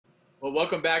Well,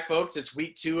 welcome back, folks. It's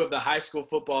week 2 of the high school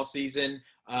football season.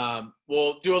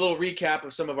 We'll do a little recap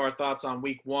of some of our thoughts on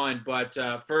week 1, but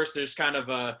first, there's kind of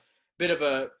a bit of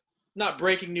a not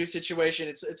breaking news situation.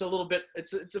 It's a little bit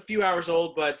it's a few hours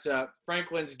old, but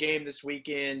Franklin's game this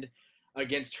weekend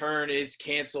against Hearn is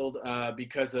canceled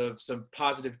because of some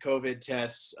positive COVID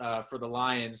tests for the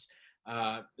Lions.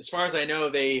 As far as I know,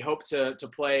 they hope to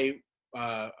play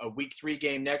a week 3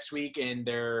 game next week, and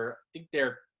I think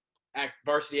their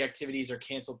varsity activities are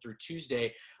canceled through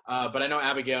Tuesday. But I know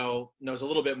Abigail knows a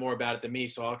little bit more about it than me,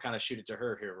 so I'll kind of shoot it to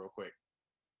her here real quick.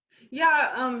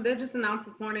 Yeah, they just announced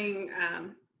this morning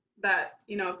that,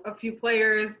 a few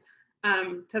players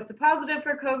tested positive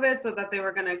for COVID, so that they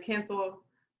were going to cancel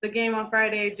the game on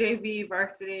Friday, JV,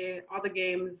 varsity, all the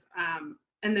games.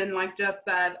 And then, like Jeff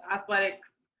said,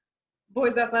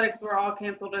 boys athletics were all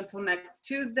canceled until next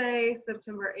Tuesday,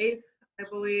 September 8th, I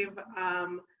believe.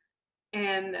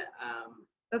 And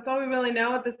that's all we really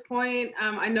know at this point.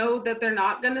 I know that they're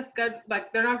not going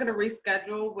to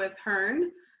reschedule with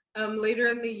Hearn later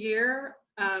in the year.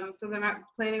 So they're not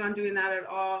planning on doing that at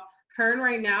all. Hearn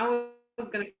right now is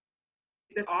going to take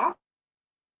this off.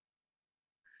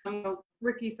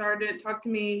 Ricky Sargent talked to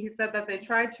me. He said that they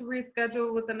tried to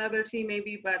reschedule with another team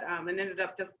maybe, but it ended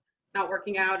up just not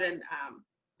working out. And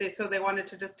they wanted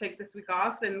to just take this week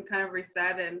off and kind of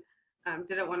reset, and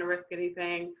didn't want to risk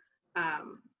anything.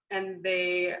 And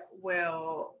they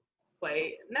will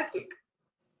play next week.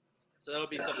 So that'll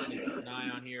be something to keep an eye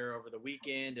on here over the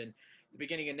weekend and the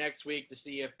beginning of next week to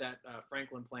see if that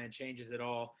Franklin plan changes at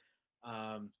all.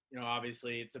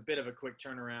 Obviously it's a bit of a quick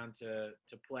turnaround to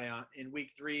play on in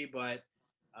week 3, but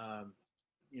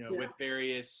with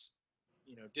various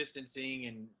distancing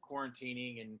and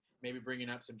quarantining and maybe bringing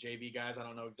up some JV guys, I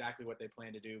don't know exactly what they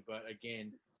plan to do, but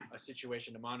again, a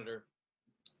situation to monitor.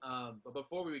 But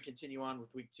before we continue on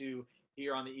with week 2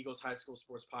 here on the Eagles High School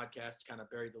Sports Podcast, kind of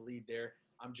buried the lead there.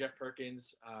 I'm Jeff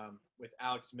Perkins with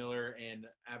Alex Miller and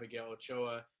Abigail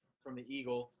Ochoa from the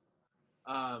Eagle.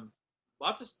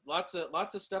 Lots of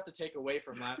stuff to take away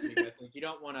from last week. I think you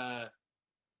don't want to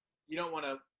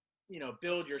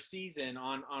build your season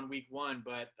on week 1,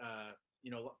 but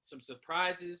some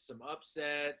surprises, some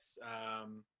upsets,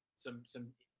 some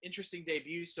interesting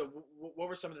debuts. So what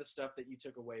were some of the stuff that you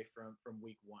took away from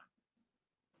week 1?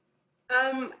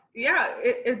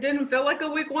 It didn't feel like a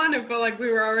week 1. It felt like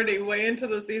we were already way into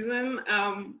the season.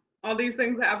 All these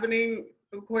things happening,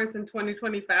 of course, in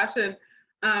 2020 fashion.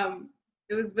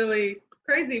 It was really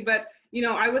crazy, but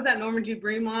I was at Norman G.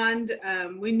 Bremond.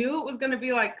 We knew it was going to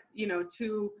be like,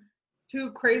 two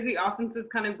crazy offenses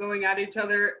kind of going at each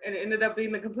other, and it ended up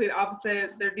being the complete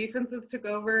opposite. Their defenses took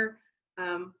over.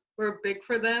 Were big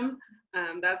for them.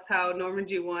 That's how Norman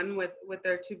G won with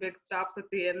their 2 big stops at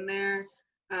the end there.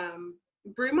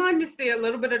 Bremond, you see a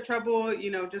little bit of trouble,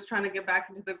 just trying to get back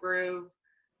into the groove.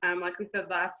 Like we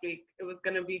said last week, it was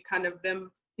going to be kind of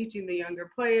them teaching the younger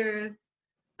players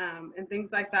and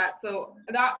things like that. So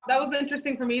that was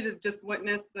interesting for me to just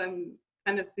witness and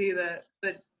kind of see the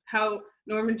how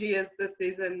Norman G is this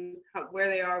season, where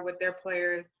they are with their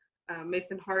players.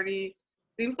 Mason Hardy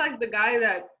seems like the guy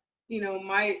that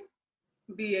might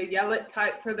be a Yellett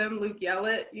type for them, Luke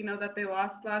Yellett, that they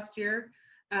lost last year.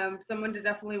 Someone to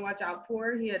definitely watch out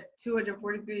for. He had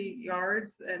 243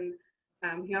 yards, and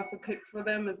he also kicks for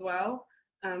them as well.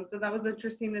 So that was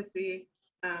interesting to see.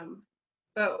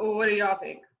 But what do y'all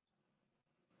think?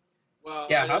 Well,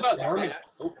 yeah, how about Norman?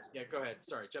 Yeah, go ahead.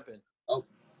 Sorry, jump in. Oh,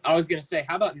 I was going to say,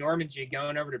 how about Norman G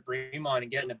going over to Bremond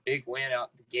and getting a big win out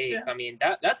the gates? Yeah. I mean,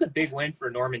 that's a big win for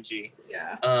Norman G.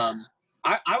 Yeah.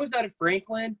 I was out of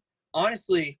Franklin.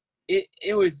 Honestly,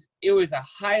 it was a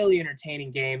highly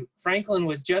entertaining game. Franklin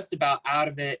was just about out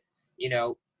of it.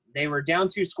 They were down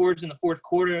 2 scores in the 4th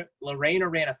quarter. Lorena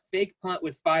ran a fake punt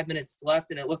with 5 minutes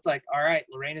left, and it looked like, all right,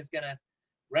 Lorena's going to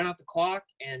run out the clock.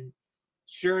 And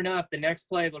sure enough, the next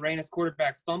play, Lorena's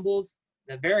quarterback fumbles.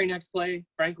 The very next play,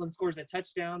 Franklin scores a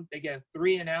touchdown. They get a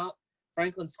 3 and out.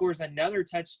 Franklin scores another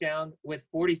touchdown with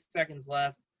 40 seconds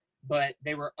left, but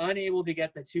they were unable to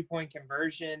get the 2-point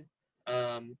conversion.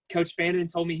 Coach Fannin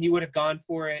told me he would have gone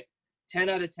for it 10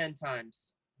 out of 10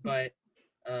 times, but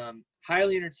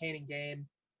highly entertaining game.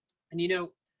 And,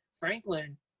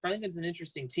 Franklin's an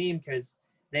interesting team because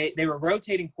they were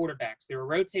rotating quarterbacks. They were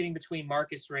rotating between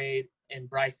Marcus Raid and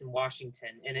Bryson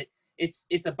Washington. And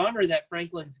it's a bummer that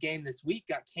Franklin's game this week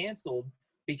got canceled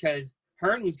because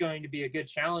Hearn was going to be a good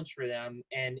challenge for them,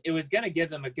 and it was going to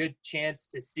give them a good chance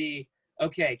to see,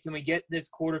 okay, can we get this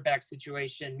quarterback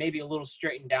situation maybe a little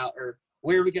straightened out, or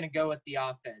where are we going to go with the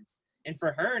offense? And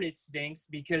for Hearn, it stinks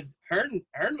because Hearn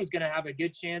was going to have a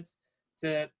good chance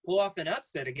to pull off an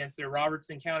upset against their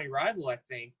Robertson County rival, I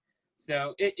think.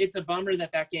 So it's a bummer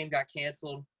that game got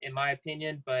canceled, in my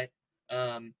opinion, but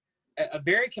a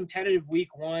very competitive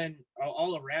week one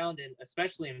all around, and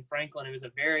especially in Franklin. It was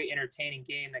a very entertaining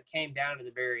game that came down to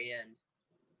the very end.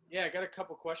 Yeah, I got a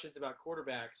couple questions about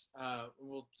quarterbacks.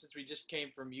 Well, since we just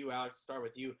came from you, Alex, start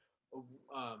with you.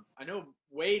 I know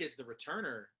Wade is the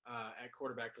returner at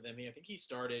quarterback for them. I think he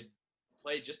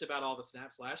played just about all the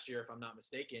snaps last year, if I'm not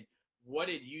mistaken. What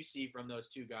did you see from those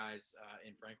two guys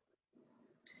in Franklin?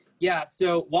 Yeah,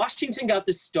 so Washington got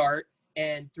the start,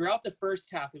 and throughout the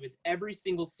first half, it was every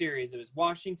single series. It was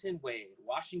Washington, Wade,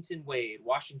 Washington, Wade,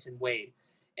 Washington, Wade.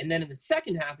 And then in the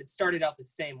second half, it started out the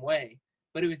same way.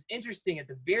 But it was interesting at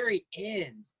the very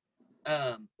end,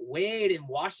 Wade and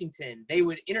Washington, they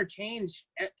would interchange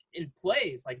in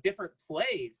plays, like different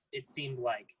plays, it seemed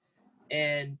like.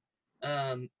 And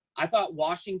I thought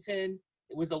Washington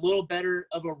was a little better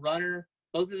of a runner.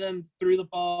 Both of them threw the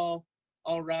ball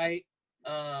all right.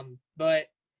 But,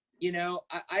 you know,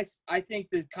 I think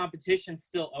the competition's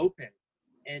still open.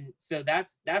 And so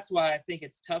that's why I think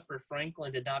it's tough for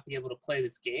Franklin to not be able to play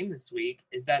this game this week,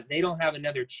 is that they don't have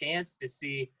another chance to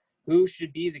see who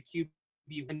should be the QB.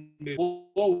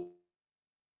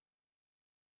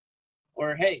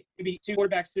 Or, hey, maybe two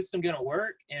quarterback system going to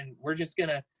work, and we're just going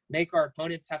to make our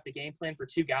opponents have to game plan for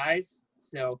two guys.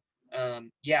 So,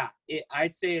 I'd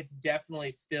say it's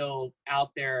definitely still out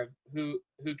there of who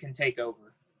can take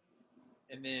over.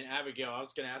 And then Abigail, I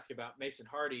was going to ask about Mason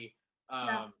Hardy.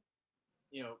 Yeah.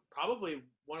 You know, probably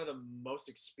one of the most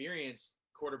experienced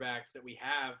quarterbacks that we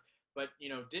have, but, you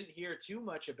know, didn't hear too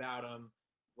much about him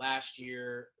last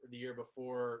year or the year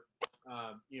before,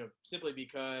 you know, simply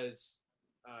because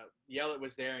Yellett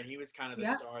was there and he was kind of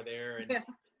the star there.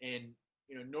 And,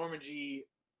 you know, Norman G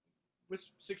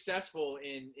was successful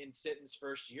in Sitton's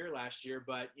first year last year,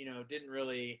 but, you know, didn't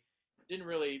really,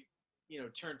 you know,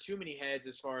 turn too many heads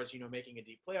as far as, you know, making a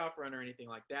deep playoff run or anything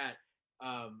like that.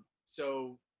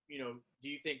 So, you know, do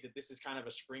you think that this is kind of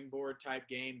a springboard type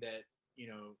game that, you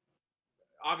know,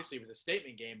 obviously it was a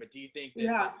statement game, but do you think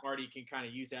that Hardy can kind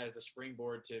of use that as a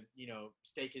springboard to, you know,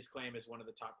 stake his claim as one of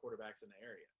the top quarterbacks in the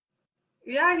area?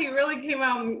 Yeah, he really came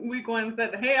out in week one and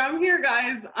said, "Hey, I'm here,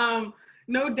 guys."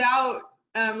 No doubt,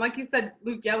 like you said,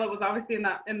 Luke Yellett was obviously in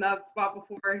that spot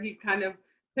before he kind of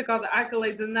took all the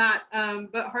accolades in that.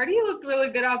 But Hardy looked really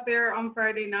good out there on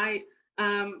Friday night.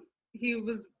 He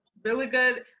was really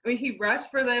good. I mean, he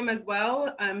rushed for them as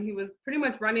well. He was pretty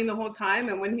much running the whole time,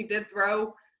 and when he did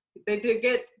throw, they did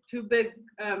get two big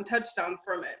touchdowns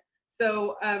from it.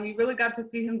 So you really got to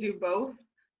see him do both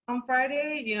on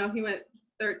Friday. You know, he went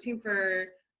 13 for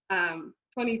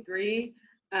 23,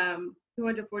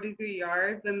 243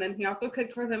 yards, and then he also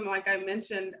kicked for them, like I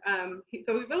mentioned. So he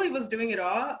really was doing it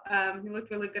all. He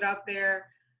looked really good out there,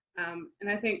 and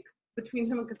I think between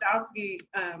him and Kosowski,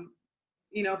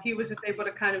 you know, he was just able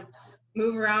to kind of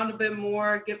move around a bit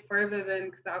more, get further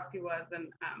than Kosowski was, and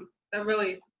that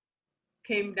really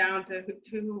came down to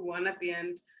who won at the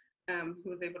end, who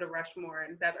was able to rush more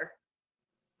and better.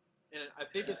 And I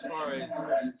think as far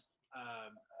as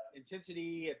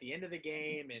intensity at the end of the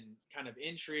game and kind of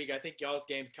intrigue, I think y'all's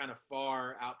game's kind of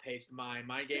far outpaced mine.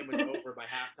 My game was over by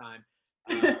halftime.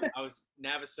 I was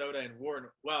Navasota and Wharton.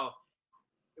 Well,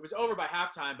 it was over by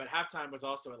halftime, but halftime was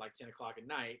also at like 10 o'clock at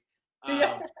night.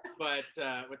 But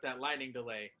with that lightning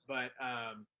delay. But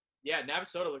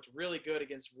Navasota looked really good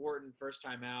against Wharton first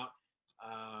time out.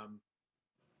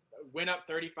 Went up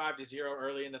 35-0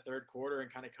 early in the third quarter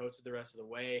and kind of coasted the rest of the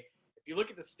way. If you look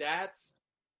at the stats,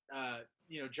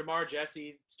 you know, Jamar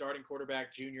Jesse, starting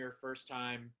quarterback, junior, first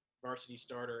time varsity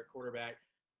starter at quarterback,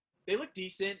 they look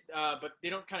decent, but they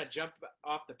don't kind of jump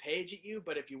off the page at you.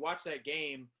 But if you watch that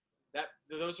game,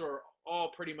 those are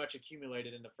all pretty much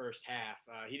accumulated in the first half.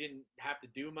 He didn't have to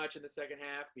do much in the second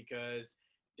half because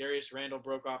Darius Randall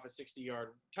broke off a 60-yard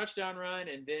touchdown run,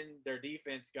 and then their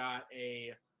defense got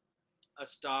a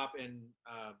stop and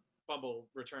fumble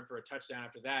return for a touchdown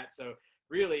after that. So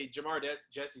really, Jamar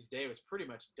Jesse's day was pretty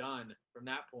much done from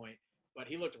that point. But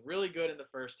he looked really good in the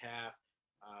first half,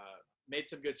 made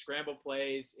some good scramble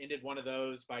plays, ended one of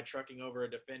those by trucking over a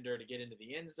defender to get into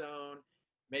the end zone,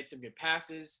 made some good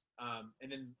passes,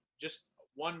 and then just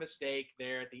one mistake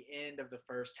there at the end of the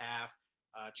first half,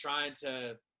 trying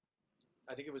to,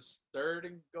 I think it was third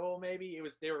and goal maybe.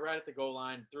 They were right at the goal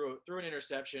line, threw an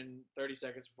interception 30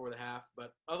 seconds before the half,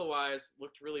 but otherwise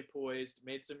looked really poised,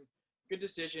 made some good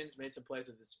decisions, made some plays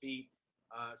with his feet.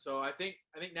 So I think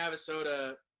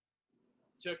Navasota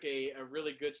took a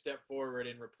really good step forward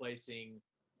in replacing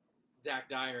Zach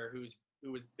Dyer, who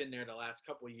has been there the last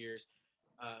couple of years.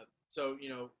 So, you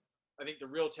know, I think the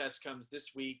real test comes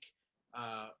this week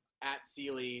at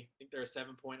Sealy. I think they're a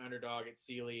 7-point underdog at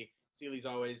Sealy. Sealy's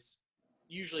always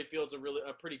usually fields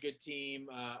a pretty good team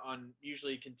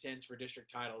usually contends for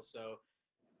district titles. So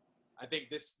I think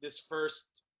this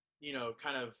first,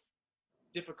 kind of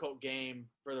difficult game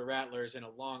for the Rattlers and a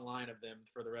long line of them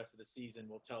for the rest of the season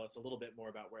will tell us a little bit more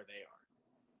about where they are.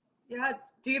 Yeah.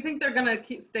 Do you think they're going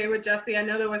to stay with Jesse? I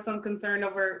know there was some concern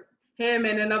over him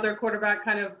and another quarterback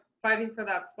kind of fighting for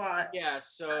that spot. Yeah.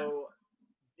 So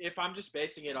if I'm just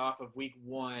basing it off of week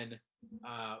 1,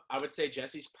 I would say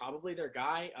Jesse's probably their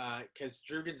guy because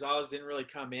Drew Gonzalez didn't really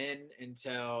come in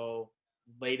until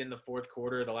late in the fourth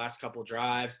quarter, the last couple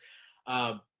drives.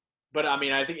 But I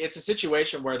mean, I think it's a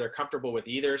situation where they're comfortable with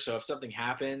either. So if something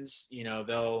happens,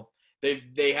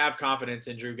 they have confidence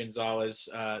in Drew Gonzalez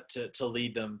to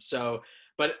lead them. So,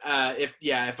 but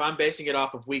if I'm basing it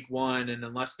off of week 1, and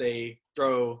unless they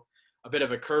throw a bit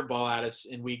of a curveball at us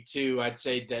in week 2, I'd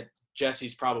say that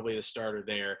Jesse's probably the starter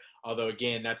there. Although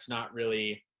again, that's not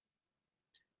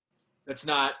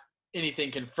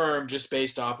anything confirmed, just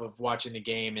based off of watching the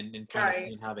game and kind of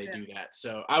seeing how they do that.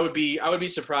 So I would be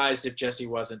surprised if Jesse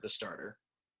wasn't the starter.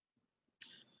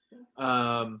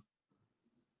 And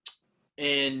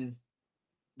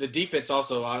the defense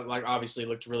also obviously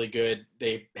looked really good.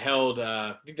 They held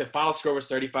I think the final score was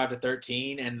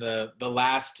 35-13, and the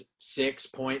last 6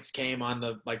 points came on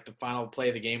the final play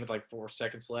of the game with 4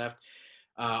 seconds left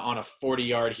on a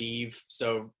 40-yard heave.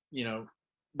 So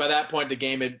by that point the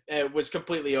game it was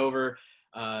completely over.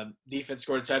 Defense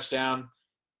scored a touchdown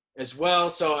as well.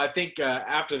 So I think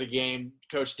after the game,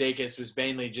 Coach Dacus was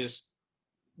mainly just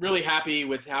really happy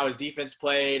with how his defense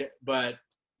played, but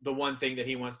the one thing that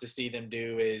he wants to see them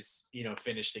do is,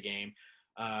 finish the game,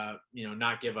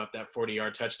 not give up that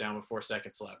 40-yard touchdown with 4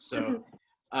 seconds left. So,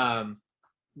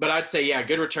 but I'd say, yeah,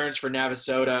 good returns for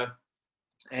Navasota,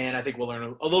 and I think we'll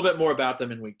learn a little bit more about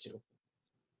them in week 2.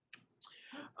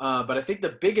 But I think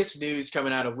the biggest news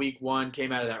coming out of week 1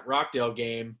 came out of that Rockdale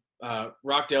game.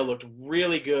 Rockdale looked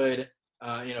really good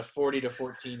in a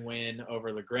 40-14 win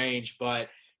over LaGrange, but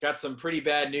got some pretty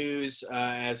bad news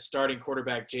as starting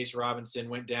quarterback Jace Robinson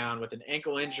went down with an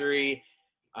ankle injury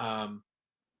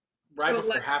right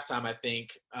before halftime, I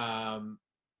think.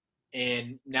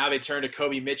 And now they turn to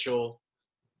Kobe Mitchell,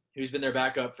 who's been their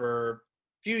backup for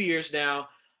a few years now.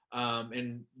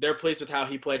 And they're pleased with how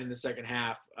he played in the second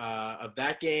half of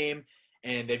that game.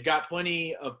 And they've got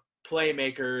plenty of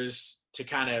playmakers to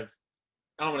kind of,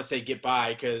 I don't want to say get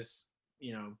by, because,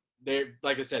 they're,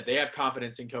 like I said, they have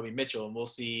confidence in Kobe Mitchell, and we'll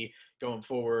see going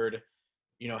forward,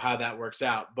 how that works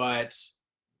out. But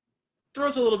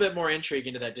throws a little bit more intrigue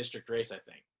into that district race, I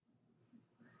think.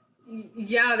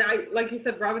 Yeah, like you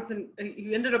said, Robinson,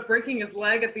 he ended up breaking his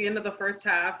leg at the end of the first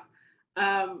half.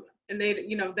 And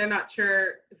they're not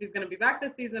sure if he's going to be back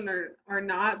this season or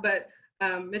not. But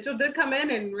Mitchell did come in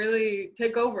and really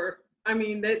take over. I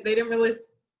mean, they didn't really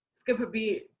skip a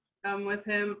beat with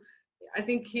him. I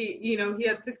think he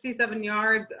had 67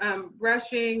 yards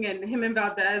rushing, and him and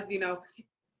Valdez,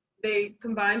 they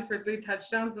combined for 3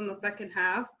 touchdowns in the second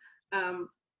half.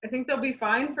 I think they'll be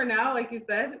fine for now, like you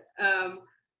said.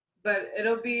 But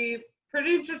it'll be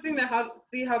pretty interesting to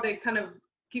see how they kind of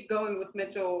keep going with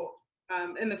Mitchell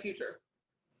in the future.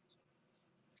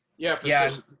 Yeah, for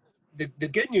sure. The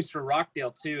good news for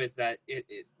Rockdale too is that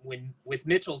with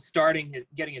Mitchell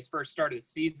getting his first start of the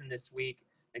season this week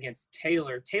against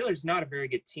Taylor's not a very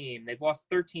good team. They've lost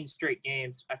 13 straight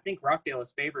games. I think Rockdale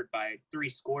is favored by 3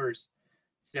 scores.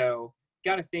 So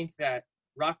got to think that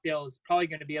Rockdale is probably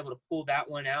going to be able to pull that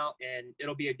one out, and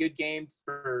it'll be a good game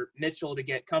for Mitchell to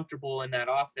get comfortable in that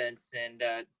offense and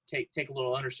take a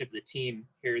little ownership of the team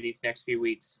here these next few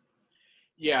weeks.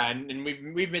 Yeah, and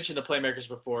we've mentioned the playmakers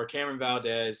before. Cameron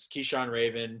Valdez, Keyshawn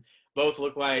Raven, both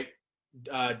look like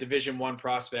Division I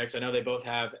prospects. I know they both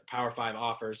have Power 5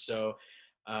 offers, so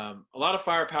a lot of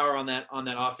firepower on that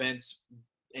offense.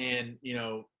 And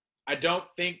I don't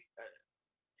think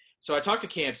so. I talked to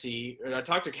Campsey. I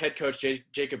talked to head coach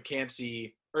Jacob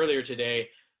Campsey earlier today,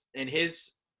 and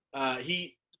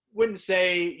he wouldn't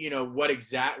say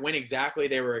when exactly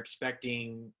they were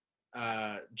expecting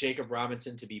Jacob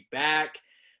Robinson to be back.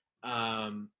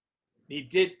 He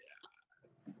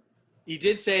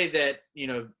did say that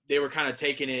they were kind of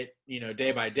taking it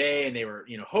day by day, and they were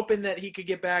hoping that he could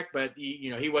get back, but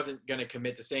he wasn't going to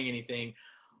commit to saying anything.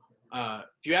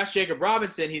 If you ask Jacob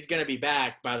Robinson, he's going to be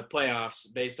back by the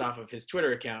playoffs based off of his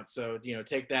Twitter account. So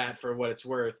take that for what it's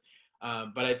worth.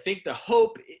 But I think the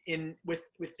hope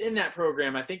within that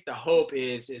program, I think the hope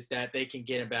is that they can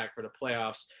get him back for the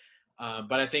playoffs.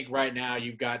 But I think right now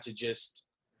you've got to just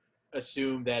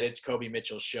assume that it's Kobe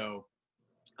Mitchell's show.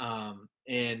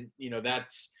 And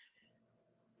that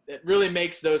really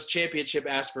makes those championship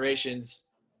aspirations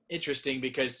interesting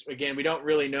because, again, we don't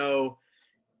really know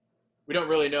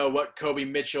what Kobe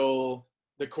Mitchell,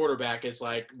 the quarterback, is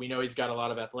like. We know he's got a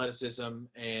lot of athleticism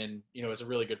and is a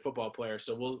really good football player.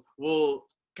 So we'll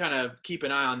kind of keep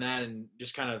an eye on that and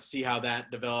just kind of see how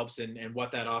that develops and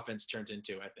what that offense turns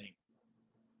into, I think.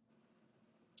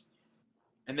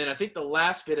 And then I think the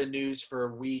last bit of news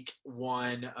for week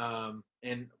 1,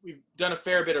 and we've done a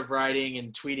fair bit of writing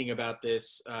and tweeting about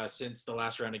this since the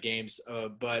last round of games,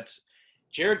 but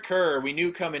Jared Kerr, we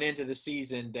knew coming into the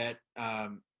season that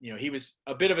he was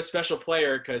a bit of a special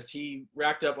player because he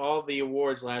racked up all the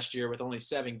awards last year with only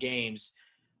 7 games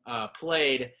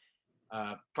played.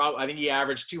 I think he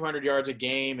averaged 200 yards a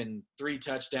game and 3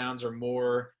 touchdowns or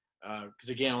more because,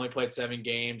 again, only played 7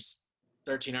 games,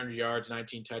 1,300 yards,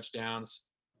 19 touchdowns.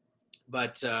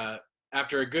 But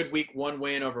after a good week 1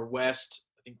 win over West,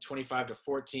 I think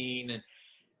 25-14, and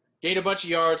gained a bunch of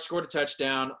yards, scored a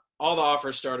touchdown, all the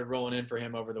offers started rolling in for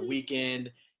him over the weekend.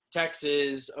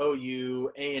 Texas,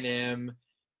 OU, A&M,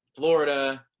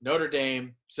 Florida, Notre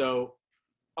Dame. So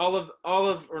all of,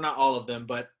 or not all of them,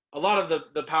 but a lot of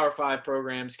the Power 5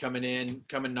 programs coming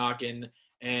knocking.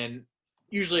 And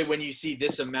usually when you see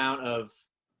this amount of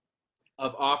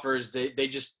offers, they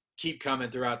just keep coming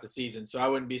throughout the season. So I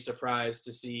wouldn't be surprised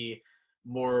to see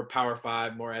more Power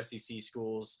 5, more SEC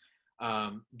schools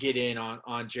get in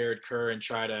on Jared Kerr and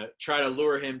try to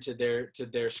lure him to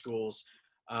their schools.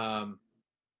 I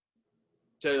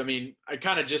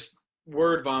kind of just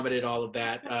word vomited all of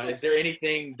that. Is there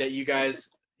anything that you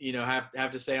guys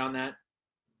have to say on that?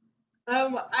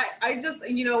 I just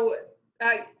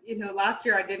last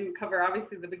year I didn't cover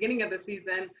obviously the beginning of the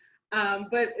season,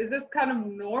 but is this kind of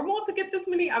normal to get this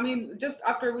many? I mean, just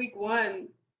after week 1,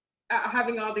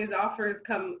 having all these offers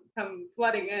come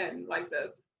flooding in like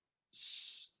this.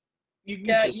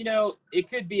 Yeah, it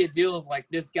could be a deal of like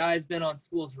this guy's been on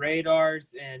schools'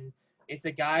 radars and it's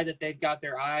a guy that they've got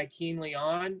their eye keenly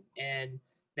on, and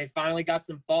they finally got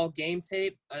some fall game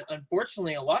tape.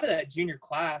 Unfortunately, a lot of that junior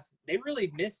class, they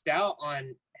really missed out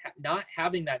on not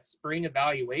having that spring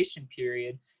evaluation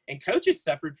period. And coaches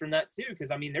suffered from that too, because,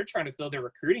 they're trying to fill their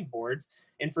recruiting boards.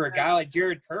 And for a guy like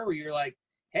Jared Kerr, where you're like,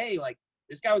 hey, like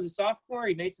this guy was a sophomore,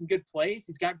 he made some good plays,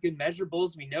 he's got good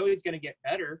measurables, we know he's going to get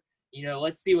better.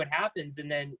 Let's see what happens.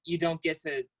 And then you don't get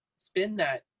to spend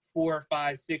that 4,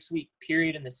 5, 6 week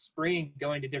period in the spring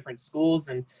going to different schools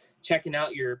and checking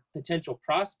out your potential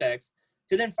prospects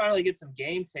to then finally get some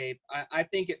game tape. I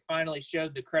think it finally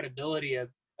showed the credibility of,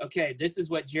 okay, this is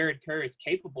what Jared Kerr is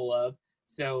capable of.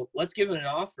 So let's give him an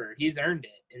offer. He's earned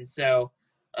it. And so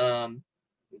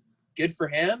good for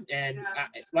him. And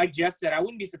like Jeff said, I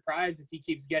wouldn't be surprised if he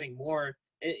keeps getting more.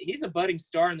 He's a budding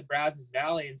star in the Brazos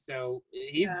Valley. And so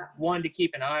he's one to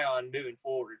keep an eye on moving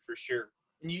forward for sure.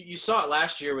 And you saw it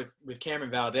last year with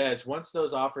Cameron Valdez. Once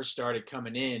those offers started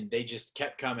coming in, they just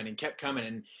kept coming,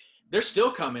 and they're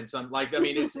still coming.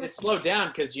 It's slowed down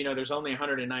because there's only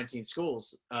 119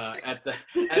 schools at the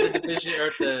division or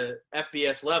at the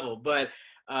FBS level. But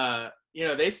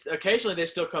they occasionally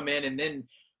still come in, and then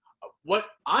what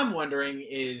I'm wondering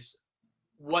is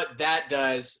what that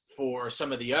does for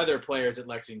some of the other players at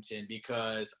Lexington,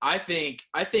 because I think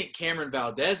Cameron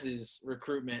Valdez's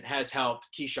recruitment has helped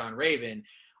Keyshawn Raven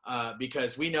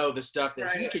because we know the stuff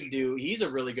that he can do. He's a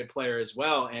really good player as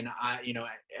well. And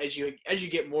as you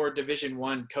get more Division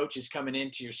I coaches coming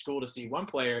into your school to see one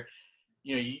player,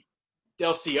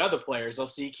 they'll see other players. They'll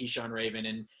see Keyshawn Raven,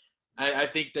 and I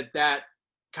think that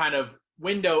kind of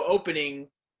window opening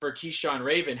for Keyshawn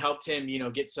Raven helped him,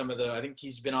 get some of the. I think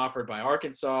he's been offered by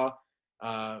Arkansas.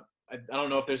 I don't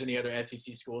know if there's any other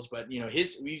SEC schools, but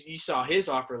you saw his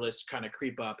offer list kind of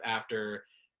creep up after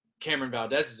Cameron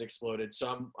Valdez has exploded.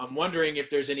 So I'm wondering if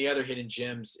there's any other hidden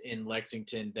gems in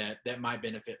Lexington that might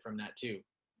benefit from that too.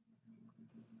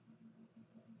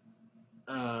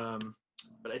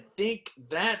 But I think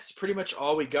that's pretty much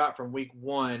all we got from week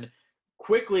 1.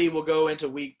 Quickly, we'll go into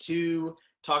week 2.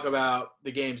 Talk about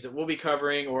the games that we'll be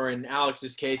covering, or in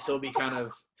Alex's case, he'll be kind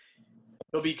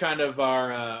of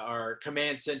our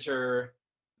command center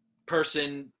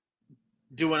person,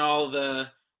 doing all the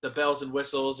bells and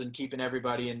whistles and keeping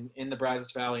everybody in the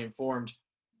Brazos Valley informed.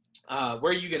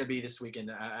 Where are you going to be this weekend,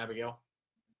 Abigail?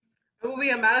 It will be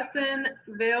at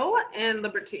Madisonville and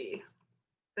Liberty.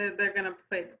 They're going to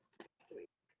play this week.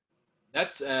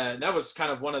 That was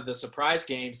kind of one of the surprise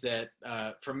games that,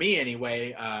 for me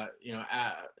anyway,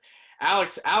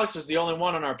 Alex was the only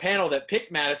one on our panel that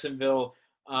picked Madisonville.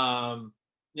 What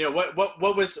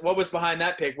was behind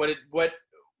that pick? What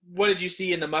did you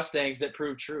see in the Mustangs that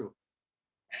proved true?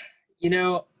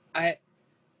 I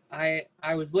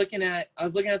was looking at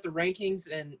the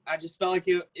rankings, and I just felt like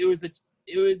it was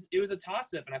a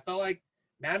toss up, and I felt like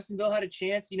Madisonville had a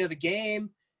chance. The game,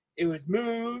 it was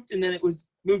moved, and then it was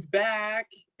moved back,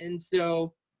 and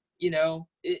so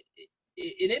it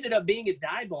ended up being a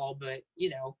die ball. But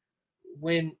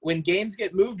when games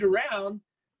get moved around,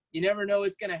 you never know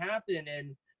what's going to happen.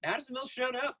 And Madisonville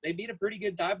showed up. They beat a pretty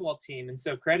good die ball team, and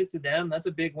so credit to them. That's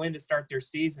a big win to start their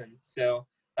season. So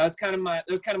that was kind of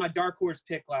my dark horse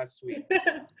pick last week.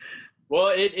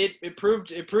 Well, it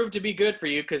proved to be good for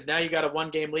you because now you got a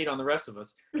 1-game lead on the rest of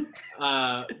us.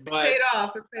 But It paid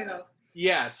off.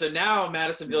 yeah, so now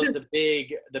Madisonville's the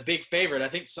big favorite. I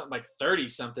think something like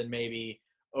 30-something maybe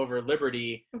over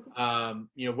Liberty. What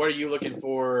are you looking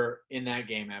for in that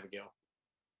game, Abigail?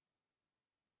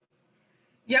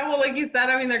 Yeah, well, like you said,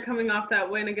 I mean, they're coming off that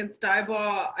win against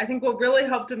Diboll. I think what really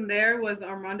helped him there was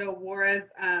Armando Juarez.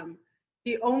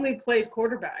 He only played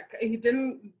quarterback. He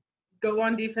didn't go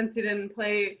on defense. He didn't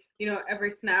play,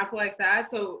 every snap like that.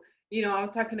 So, I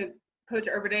was talking to Coach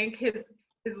Urberdink.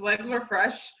 His legs were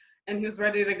fresh and he was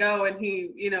ready to go. And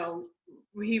he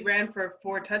ran for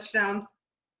 4 touchdowns.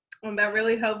 That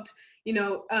really helped.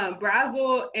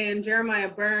 Brazel and Jeremiah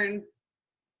Burns,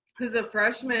 who's a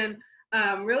freshman,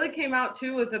 really came out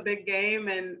too with a big game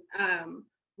and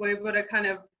were able to kind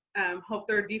of help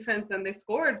their defense, and they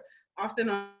scored often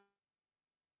on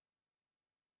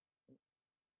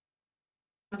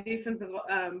defense as well.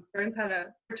 Burns had a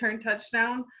return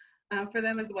touchdown for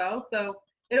them as well. So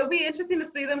it'll be interesting to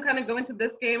see them kind of go into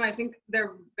this game. I think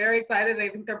they're very excited. I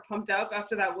think they're pumped up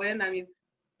after that win. I mean,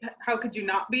 how could you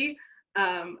not be?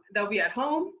 They'll be at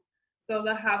home, so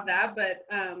they'll have that. But,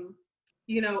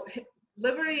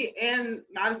 Liberty and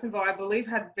Madisonville, I believe,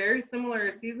 had very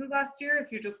similar seasons last year, if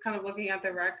you're just kind of looking at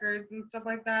their records and stuff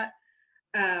like that.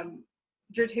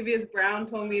 Jertavius Brown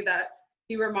told me that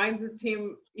he reminds his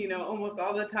team, almost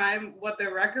all the time what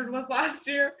their record was last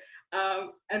year,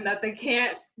 and that they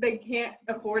can't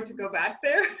afford to go back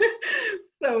there.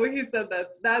 So he said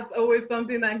that that's always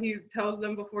something that he tells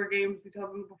them before games. He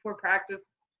tells them before practice,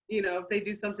 if they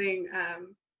do something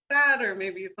bad or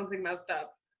maybe something messed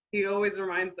up. He always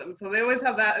reminds them. So they always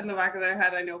have that in the back of their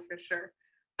head, I know for sure.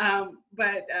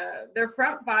 But their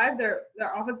front five, their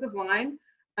offensive line,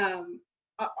 last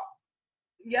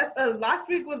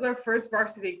week was our first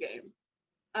varsity game,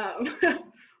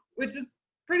 which is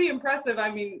pretty impressive.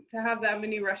 I mean, to have that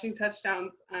many rushing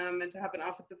touchdowns and to have an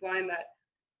offensive line that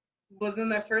was in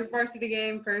their first varsity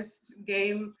game, first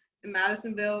game in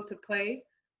Madisonville to play.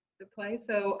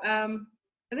 So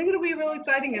I think it'll be really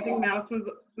exciting. I think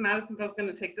Madisonville's going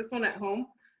to take this one at home.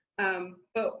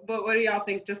 But what do y'all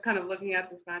think, just kind of looking at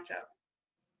this matchup?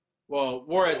 Well,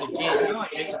 Juarez, again, kind of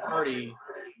like Mason Hardy,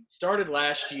 started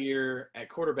last year at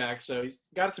quarterback, so he's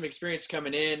got some experience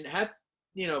coming in. Had,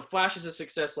 flashes of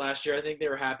success last year. I think they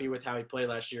were happy with how he played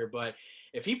last year. But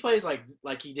if he plays like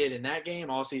he did in that game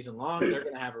all season long, they're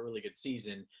going to have a really good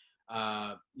season.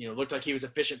 Looked like he was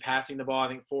efficient passing the ball, I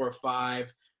think 4 or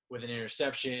 5 with an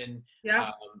interception.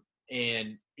 Yeah.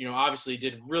 And, obviously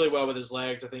did really well with his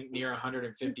legs. I think near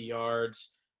 150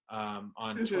 yards on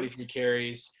 23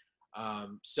 carries.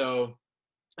 So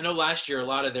I know last year a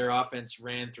lot of their offense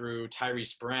ran through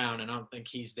Tyrese Brown, and I don't think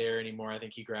he's there anymore. I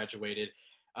think he graduated.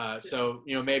 So,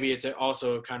 maybe it's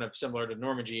also kind of similar to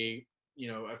Normandy,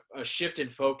 a shift in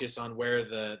focus on where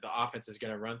the offense is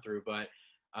going to run through. But,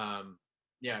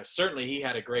 certainly he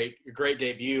had a great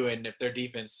debut, and if their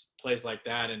defense plays like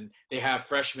that and they have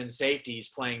freshman safeties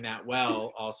playing that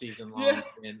well all season long,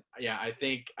 and I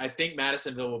think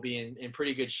Madisonville will be in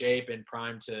pretty good shape and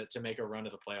primed to make a run to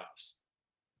the playoffs.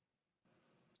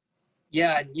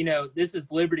 Yeah, this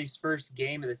is Liberty's first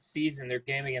game of the season. Their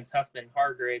game against Huffman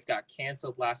Hargrave got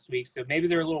canceled last week, so maybe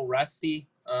they're a little rusty.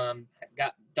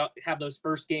 Have those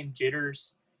first game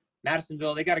jitters.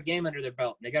 Madisonville, they got a game under their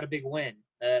belt. They got a big win.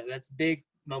 That's a big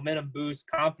momentum boost,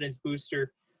 confidence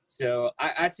booster. So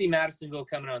I see Madisonville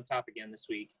coming on top again this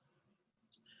week.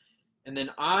 And then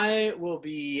I will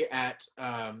be at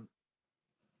I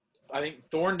think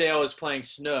Thorndale is playing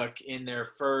Snook in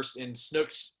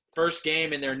Snook's first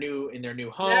game in their new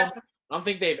home. Yeah. I don't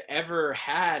think they've ever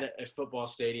had a football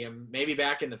stadium, maybe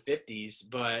back in the 50s,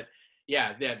 but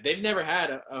they've never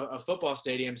had a football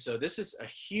stadium. So this is a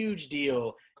huge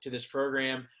deal to this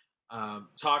program.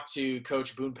 Talked to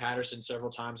Coach Boone Patterson several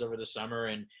times over the summer,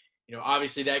 and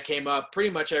obviously that came up pretty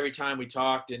much every time we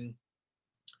talked. And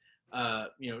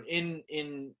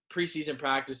in preseason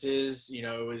practices,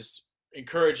 it was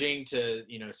encouraging to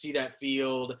see that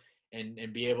field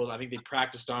and be able to, I think they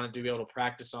practiced on it, to be able to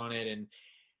practice on it. And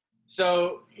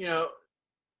so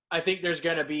I think there's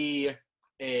going to be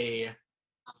a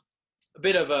a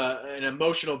bit of an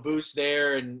emotional boost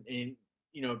there, and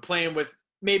playing with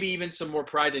maybe even some more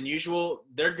pride than usual.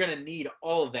 They're going to need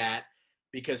all of that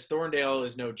because Thorndale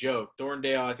is no joke.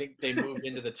 Thorndale, I think they moved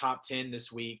into the top 10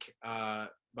 this week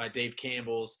by Dave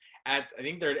Campbell's. I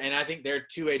think they're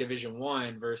 2A Division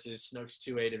 1 versus Snook's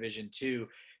 2A Division 2.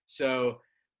 So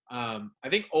I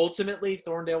think ultimately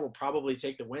Thorndale will probably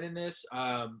take the win in this.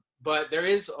 But there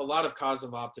is a lot of cause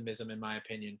of optimism, in my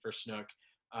opinion, for Snook.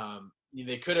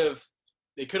 They could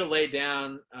have laid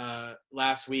down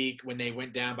last week when they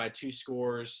went down by 2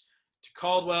 scores to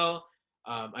Caldwell,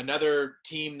 another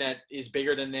team that is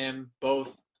bigger than them,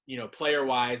 both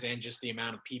player-wise and just the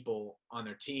amount of people on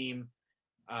their team.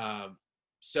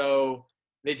 So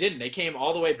they didn't. They came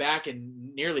all the way back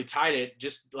and nearly tied it,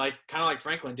 just kind of like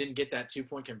Franklin didn't get that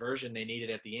 2-point conversion they needed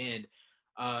at the end.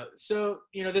 So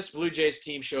this Blue Jays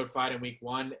team showed fight in week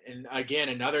 1, and again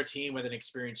another team with an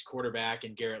experienced quarterback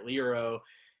in Garrett Lero.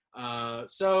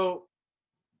 So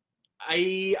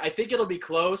I think it'll be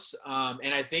close,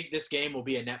 and I think this game will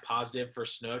be a net positive for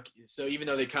Snook. So even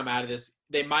though they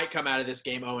might come out of this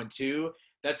game 0-2,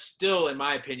 that's still, in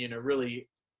my opinion, a really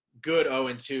good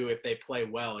 0-2 if they play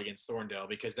well against Thorndale,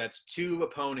 because that's 2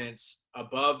 opponents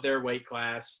above their weight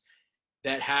class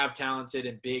that have talented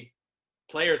and big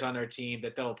players on their team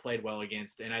that they'll have played well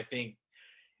against. And I think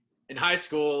in high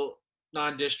school,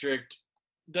 non-district,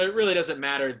 that really doesn't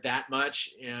matter that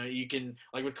much. You can,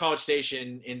 like with College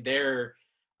Station in their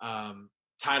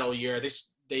title year,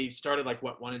 they started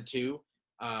 1-2,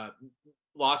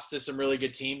 lost to some really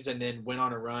good teams, and then went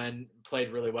on a run,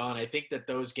 played really well. And I think that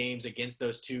those games against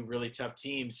those 2 really tough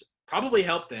teams probably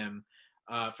helped them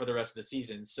for the rest of the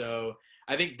season. So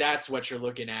I think that's what you're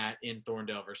looking at in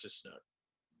Thorndale versus Snook.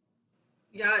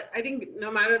 Yeah, I think no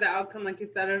matter the outcome, like you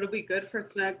said, it'll be good for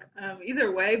Snook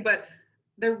either way, but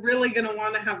they're really going to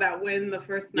want to have that win the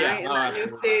first night in that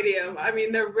new stadium. I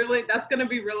mean, that's going to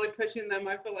be really pushing them,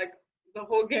 I feel like, the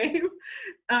whole game.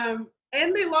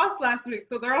 And they lost last week,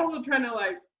 so they're also trying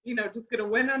to, just get a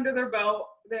win under their belt.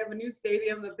 They have a new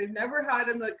stadium that they've never had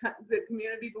in the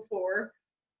community before.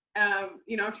 I'm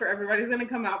sure everybody's going to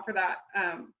come out for that.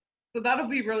 So that'll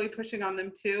be really pushing on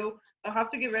them too. They'll have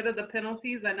to get rid of the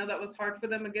penalties. I know that was hard for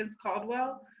them against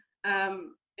Caldwell.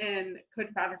 And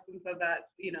Coach Patterson said that,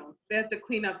 they have to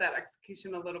clean up that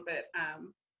execution a little bit.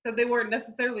 So they weren't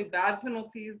necessarily bad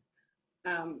penalties.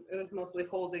 It was mostly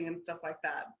holding and stuff like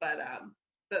that. But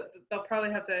they'll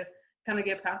probably have to kind of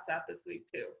get past that this week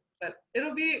too. But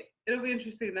it'll be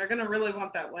interesting. They're going to really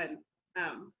want that win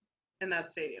in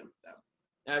that stadium. So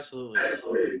Absolutely.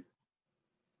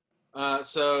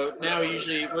 So now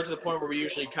we're to the point where we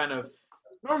usually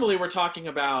normally we're talking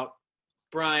about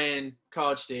Bryan,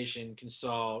 College Station,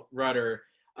 Consol, Rudder.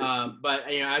 But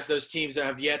as those teams that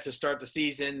have yet to start the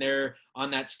season, they're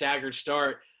on that staggered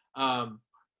start.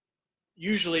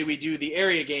 Usually we do the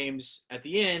area games at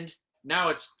the end. Now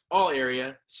it's all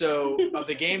area. So of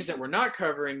the games that we're not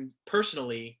covering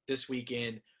personally this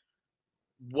weekend,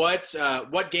 what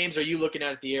games are you looking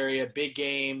at the area? Big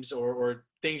games or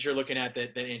things you're looking at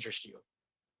that interest you?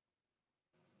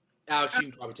 Alex, you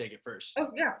can probably take it first. Oh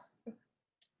yeah.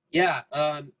 Yeah,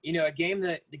 a game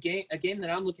that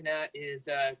I'm looking at is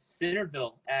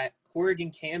Centerville at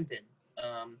Corrigan Camden.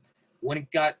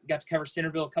 Got to cover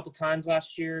Centerville a couple times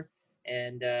last year,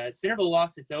 and Centerville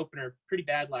lost its opener pretty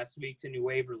bad last week to New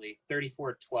Waverly,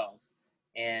 34-12.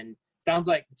 And sounds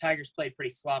like the Tigers played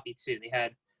pretty sloppy too. They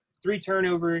had 3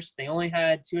 turnovers. They only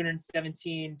had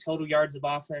 217 total yards of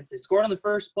offense. They scored on the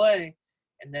first play,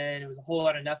 and then it was a whole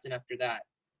lot of nothing after that.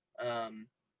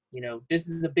 This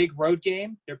is a big road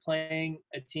game. They're playing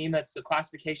a team that's a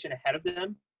classification ahead of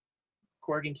them,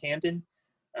 Corrigan Camden.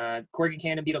 Corrigan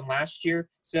Camden beat them last year.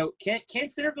 So can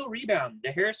Centerville rebound?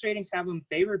 The Harris ratings have them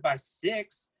favored by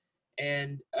 6,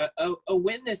 and a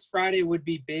win this Friday would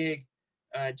be big,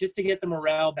 just to get the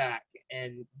morale back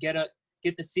and get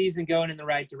the season going in the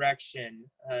right direction.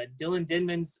 Dylan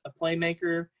Denman's a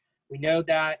playmaker. We know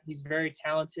that. He's very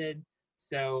talented.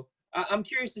 So I'm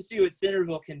curious to see what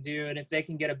Centerville can do and if they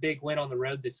can get a big win on the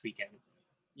road this weekend.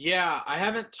 Yeah, I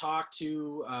haven't talked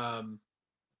to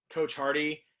Coach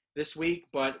Hardy this week,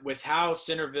 but with how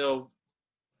Centerville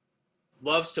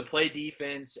loves to play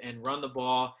defense and run the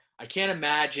ball, I can't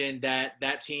imagine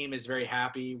that team is very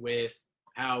happy with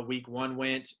how week 1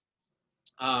 went.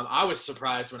 I was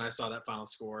surprised when I saw that final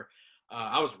score.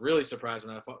 I was really surprised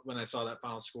when I saw that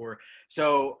final score.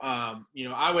 So, I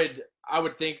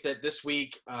would think that this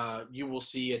week you will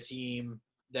see a team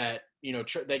that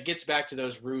that gets back to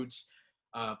those roots,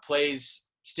 plays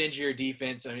stingier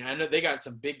defense. I mean, I know they got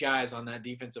some big guys on that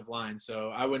defensive line, so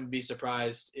I wouldn't be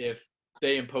surprised if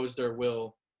they impose their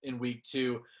will in week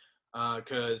 2.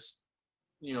 because,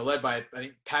 led by, I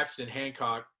think, Paxton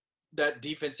Hancock, that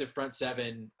defensive front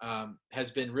seven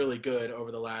has been really good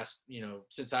over the last,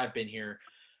 since I've been here.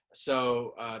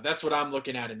 So that's what I'm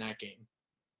looking at in that game.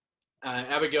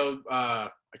 Abigail, I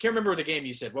can't remember the game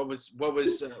you said.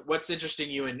 What's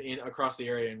interesting you in across the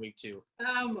area in week 2?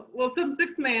 Well, some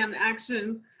 6-man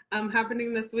action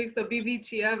happening this week. So BV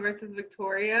Chia versus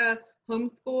Victoria,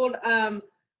 homeschooled.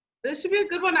 This should be a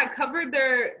good one. I covered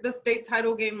the state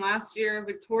title game last year.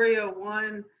 Victoria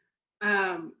won.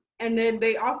 And then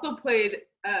they also played,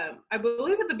 I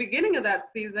believe, at the beginning of that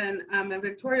season, and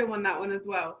Victoria won that one as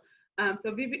well.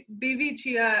 So BV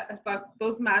Chia, I saw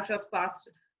both matchups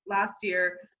last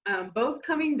year, both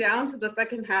coming down to the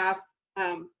second half.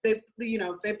 They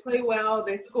play well.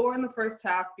 They score in the first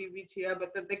half, BV Chia,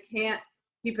 but they can't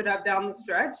keep it up down the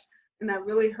stretch, and that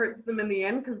really hurts them in the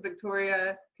end because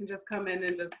Victoria can just come in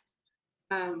and just,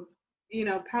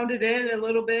 pound it in a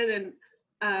little bit. And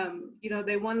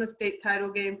they won the state title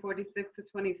game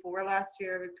 46-24 last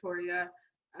year. Victoria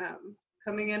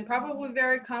coming in probably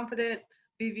very confident.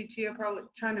 BV Chia probably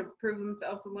trying to prove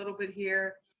themselves a little bit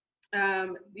here.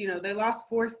 They lost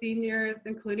 4 seniors,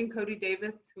 including Cody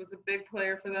Davis, who was a big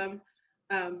player for them.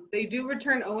 They do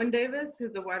return Owen Davis,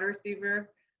 who's a wide receiver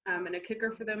and a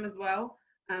kicker for them as well.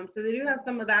 So they do have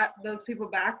some of those people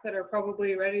back that are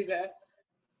probably ready to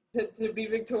be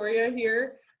Victoria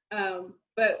here.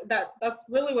 But that's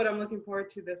really what I'm looking forward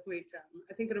to this week.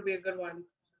 I think it'll be a good one.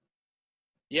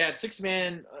 Yeah, at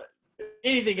 6-man,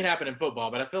 anything can happen in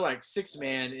football, but I feel like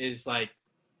 6-man is like,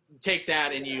 take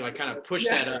that and you like kind of push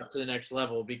that up to the next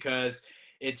level because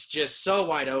it's just so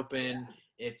wide open.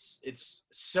 It's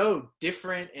so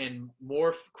different and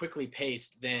more quickly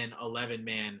paced than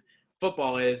 11-man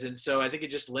football is, and so I think it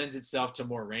just lends itself to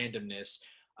more randomness.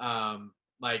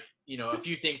 A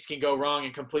few things can go wrong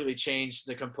and completely change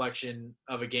the complexion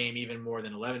of a game even more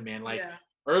than 11-man.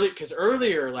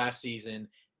 Earlier last season,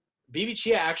 BV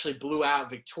Chia actually blew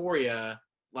out Victoria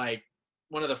like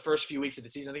one of the first few weeks of the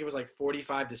season. I think it was like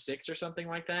 45-6 or something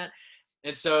like that.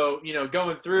 And so,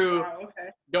 going through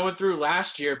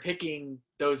last year, picking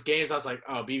those games, I was like,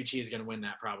 oh, BV Chia is going to win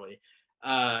that probably.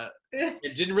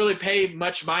 It didn't really pay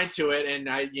much mind to it. And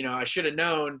I should have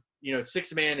known,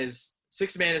 6-man is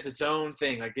its own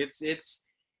thing. Like it's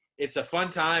a fun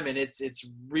time and it's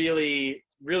really,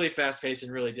 really fast paced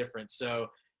and really different. So,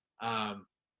 I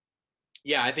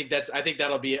think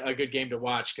that'll be a good game to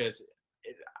watch because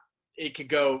it could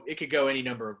go any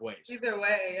number of ways. Either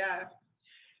way, yeah.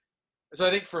 So I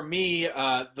think for me,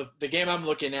 the game I'm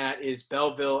looking at is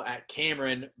Belleville at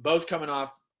Cameron, both coming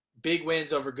off big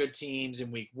wins over good teams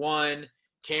in week 1.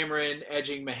 Cameron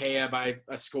edging Mexia by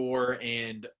a score,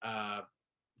 and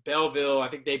Belleville, I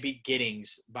think they beat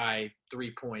Giddings by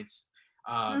 3 points.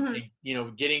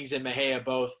 Giddings and Mexia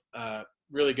both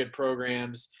really good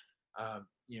programs,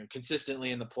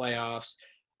 consistently in the playoffs.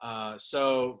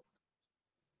 So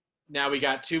now we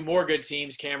got 2 more good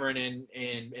teams, Cameron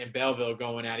and Belleville,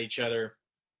 going at each other.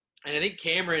 And I think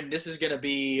Cameron, this is going to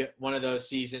be one of those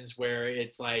seasons where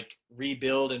it's like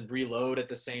rebuild and reload at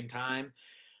the same time,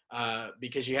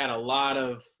 because you had a lot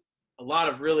of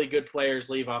really good players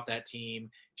leave off that team.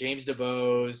 James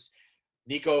DeBose,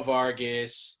 Nico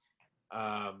Vargas,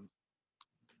 that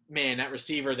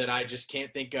receiver that I just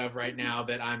can't think of right now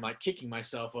that I'm like kicking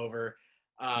myself over.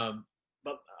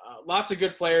 But lots of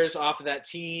good players off of that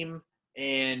team.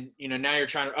 And, now you're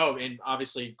trying to, and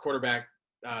obviously quarterback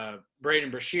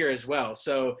Braden Brashear as well.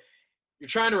 So you're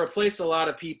trying to replace a lot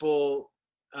of people,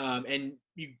 and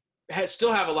you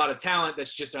still have a lot of talent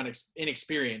that's just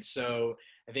inexperienced. So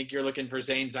I think you're looking for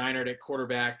Zane Zeinert at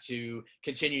quarterback to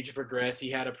continue to progress. He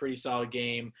had a pretty solid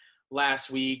game last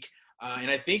week. And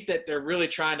I think that they're really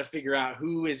trying to figure out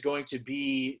who is going to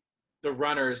be the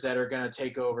runners that are going to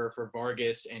take over for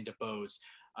Vargas and DeBose.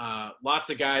 Lots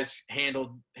of guys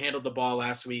handled the ball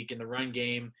last week in the run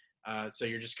game. So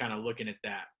you're just kind of looking at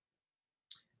that.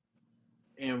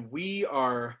 And we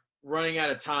are running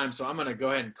out of time, so I'm going to go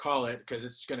ahead and call it because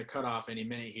it's going to cut off any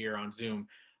minute here on Zoom.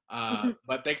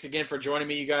 But thanks again for joining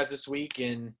me, you guys, this week,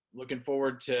 and looking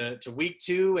forward to week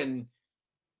 2 and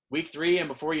week 3. And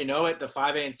before you know it, the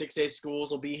 5A and 6A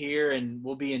schools will be here, and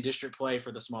we'll be in district play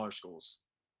for the smaller schools.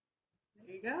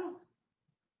 There you go.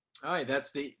 All right,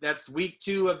 that's week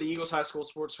 2 of the Eagles High School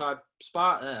Sports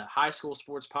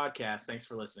Podcast. Thanks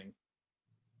for listening.